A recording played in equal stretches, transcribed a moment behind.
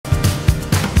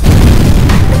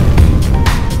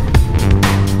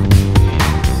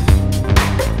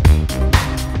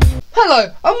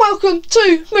Hello and welcome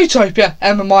to Mootopia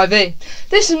MMIV.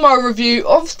 This is my review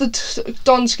of the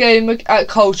Dons game at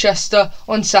Colchester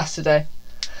on Saturday.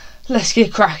 Let's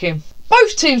get cracking.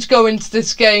 Both teams go into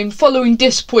this game following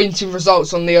disappointing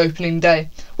results on the opening day,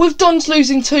 with Dons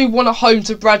losing 2-1 at home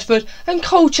to Bradford and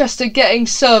Colchester getting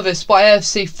serviced by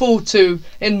AFC 4-2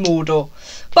 in Mordor.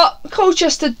 But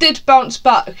Colchester did bounce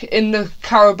back in the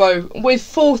Carabao with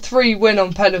 4-3 win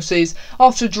on penalties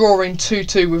after drawing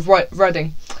 2-2 with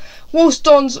Reading. Whilst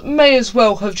Dons may as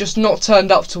well have just not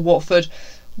turned up to Watford,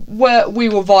 where we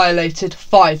were violated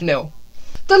 5-0.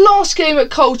 The last game at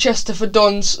Colchester for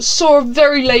Dons saw a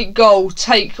very late goal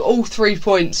take all 3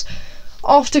 points,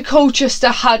 after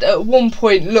Colchester had at one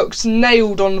point looked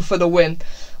nailed on for the win,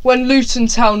 when Luton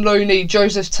Town loanee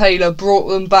Joseph Taylor brought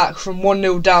them back from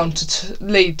 1-0 down to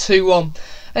lead 2-1,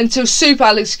 until Super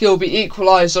Alex Gilby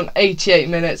equalised on 88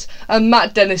 minutes and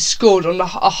Matt Dennis scored on the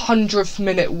 100th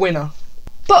minute winner.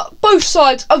 But both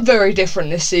sides are very different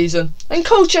this season, and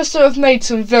Colchester have made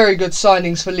some very good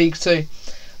signings for League 2.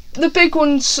 The big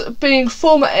ones being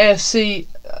former AFC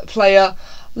player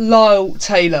Lyle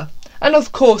Taylor, and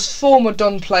of course former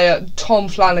Don player Tom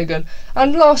Flanagan,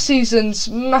 and last season's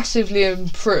massively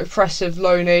impressive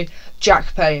loanee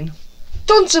Jack Payne.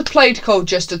 Dons have played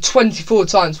Colchester 24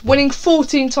 times, winning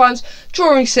 14 times,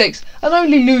 drawing 6 and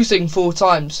only losing 4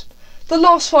 times. The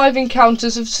last 5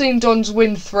 encounters have seen Dons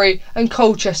win 3 and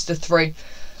Colchester 3,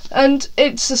 and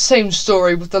it's the same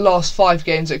story with the last 5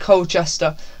 games at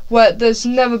Colchester, where there's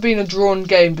never been a drawn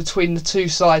game between the two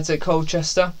sides at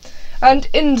Colchester, and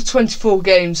in the 24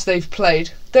 games they've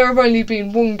played, there have only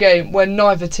been 1 game where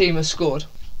neither team has scored.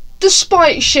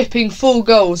 Despite shipping 4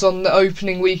 goals on the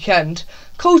opening weekend,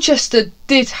 Colchester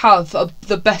did have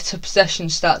the better possession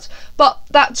stats, but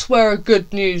that's where a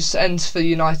good news ends for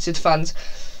United fans,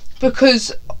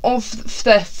 because of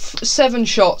their 7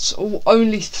 shots,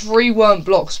 only 3 weren't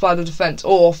blocked by the defence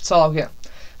or off target.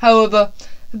 However,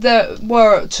 they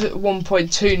were at one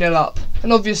point 2-0 up,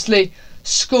 and obviously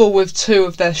score with 2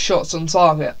 of their shots on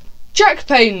target. Jack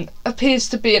Payne appears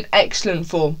to be in excellent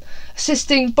form,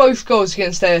 assisting both goals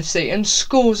against AFC and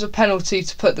scores a penalty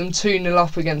to put them 2-0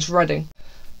 up against Reading.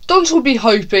 Dons will be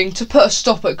hoping to put a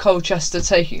stop at Colchester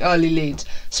taking early leads,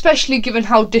 especially given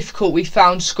how difficult we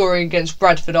found scoring against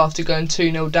Bradford after going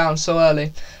 2-0 down so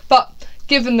early. But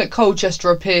given that Colchester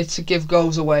appear to give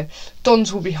goals away,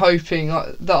 Dons will be hoping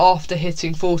that after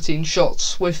hitting 14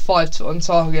 shots with 5 on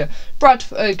target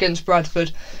against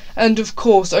Bradford, and of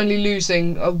course only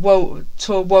losing to a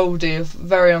worldie of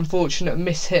very unfortunate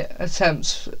mishit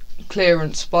attempts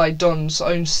clearance by Dons'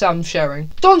 own Sam Sherring,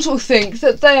 Dons will think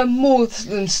that they are more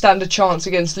than stand a chance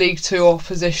against League 2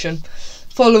 opposition,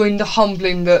 following the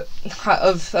humbling at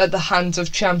the hands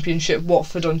of Championship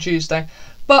Watford on Tuesday.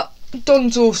 But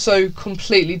Dons also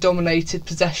completely dominated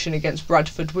possession against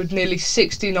Bradford with nearly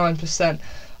 69%,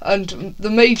 and the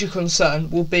major concern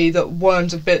will be that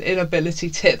Wern's inability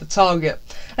to hit the target,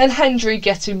 and Hendry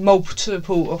getting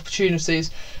multiple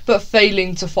opportunities but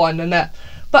failing to find the net.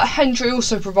 But Hendry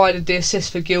also provided the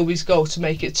assist for Gilby's goal to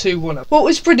make it 2-1. Well,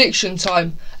 it's prediction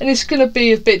time, and it's going to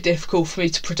be a bit difficult for me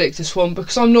to predict this one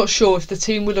because I'm not sure if the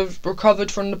team would have recovered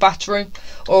from the battering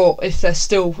or if they've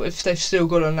still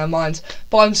got it on their minds.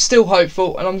 But I'm still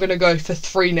hopeful, and I'm going to go for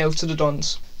 3-0 to the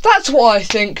Dons. That's what I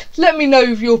think. Let me know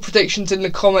your predictions in the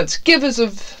comments. Give us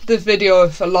the video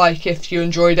a like if you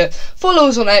enjoyed it. Follow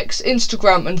us on X,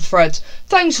 Instagram and Threads.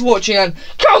 Thanks for watching, and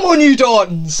come on you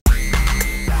Dons!